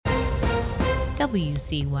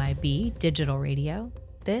WCYB Digital Radio.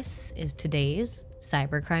 This is today's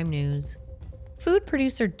Cybercrime News. Food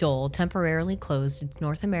producer Dole temporarily closed its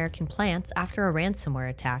North American plants after a ransomware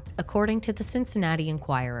attack, according to the Cincinnati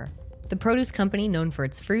Enquirer. The produce company, known for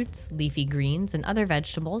its fruits, leafy greens, and other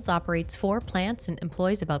vegetables, operates 4 plants and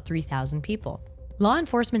employs about 3,000 people. Law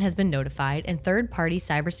enforcement has been notified, and third-party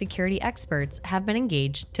cybersecurity experts have been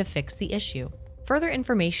engaged to fix the issue. Further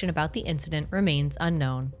information about the incident remains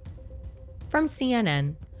unknown. From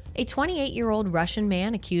CNN, a 28-year-old Russian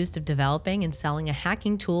man accused of developing and selling a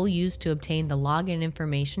hacking tool used to obtain the login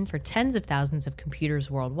information for tens of thousands of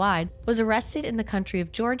computers worldwide was arrested in the country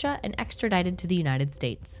of Georgia and extradited to the United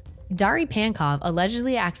States. Dary Pankov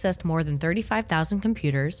allegedly accessed more than 35,000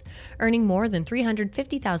 computers, earning more than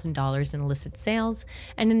 $350,000 in illicit sales,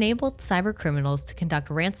 and enabled cybercriminals to conduct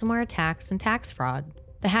ransomware attacks and tax fraud.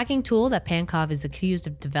 The hacking tool that Pankov is accused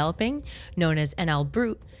of developing, known as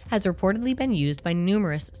NL-Brute, has reportedly been used by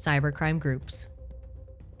numerous cybercrime groups.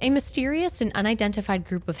 A mysterious and unidentified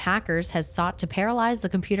group of hackers has sought to paralyze the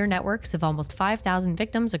computer networks of almost 5,000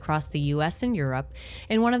 victims across the US and Europe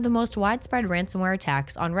in one of the most widespread ransomware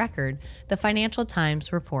attacks on record, the Financial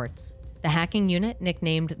Times reports. The hacking unit,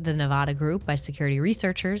 nicknamed the Nevada Group by security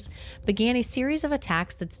researchers, began a series of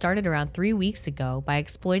attacks that started around 3 weeks ago by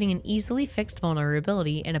exploiting an easily fixed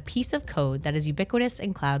vulnerability in a piece of code that is ubiquitous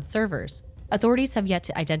in cloud servers. Authorities have yet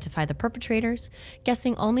to identify the perpetrators,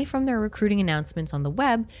 guessing only from their recruiting announcements on the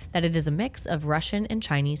web that it is a mix of Russian and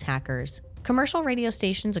Chinese hackers. Commercial radio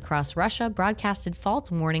stations across Russia broadcasted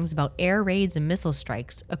false warnings about air raids and missile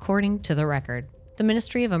strikes, according to the record. The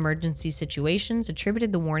Ministry of Emergency Situations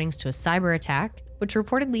attributed the warnings to a cyber attack, which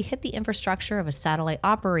reportedly hit the infrastructure of a satellite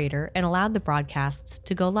operator and allowed the broadcasts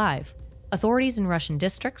to go live. Authorities in Russian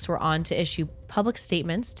districts were on to issue public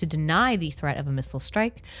statements to deny the threat of a missile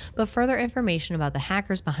strike, but further information about the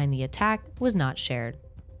hackers behind the attack was not shared.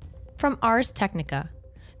 From Ars Technica,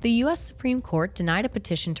 the U.S. Supreme Court denied a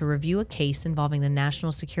petition to review a case involving the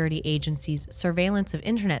National Security Agency's surveillance of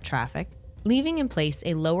internet traffic, leaving in place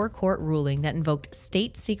a lower court ruling that invoked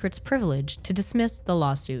state secrets privilege to dismiss the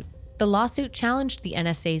lawsuit. The lawsuit challenged the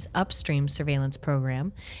NSA's upstream surveillance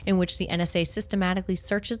program, in which the NSA systematically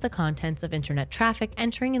searches the contents of internet traffic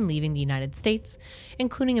entering and leaving the United States,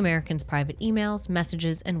 including Americans' private emails,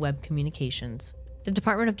 messages, and web communications. The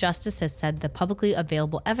Department of Justice has said the publicly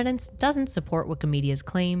available evidence doesn't support Wikimedia's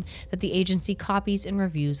claim that the agency copies and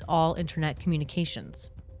reviews all internet communications.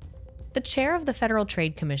 The chair of the Federal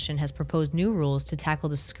Trade Commission has proposed new rules to tackle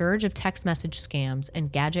the scourge of text message scams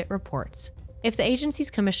and gadget reports. If the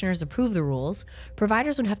agency's commissioners approve the rules,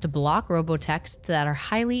 providers would have to block robotexts that are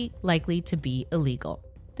highly likely to be illegal.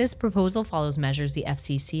 This proposal follows measures the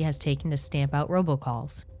FCC has taken to stamp out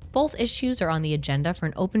robocalls. Both issues are on the agenda for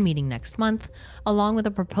an open meeting next month, along with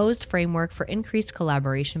a proposed framework for increased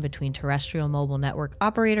collaboration between terrestrial mobile network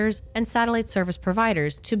operators and satellite service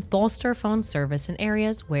providers to bolster phone service in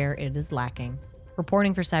areas where it is lacking.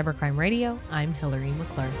 Reporting for Cybercrime Radio, I'm Hillary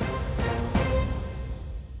McClure.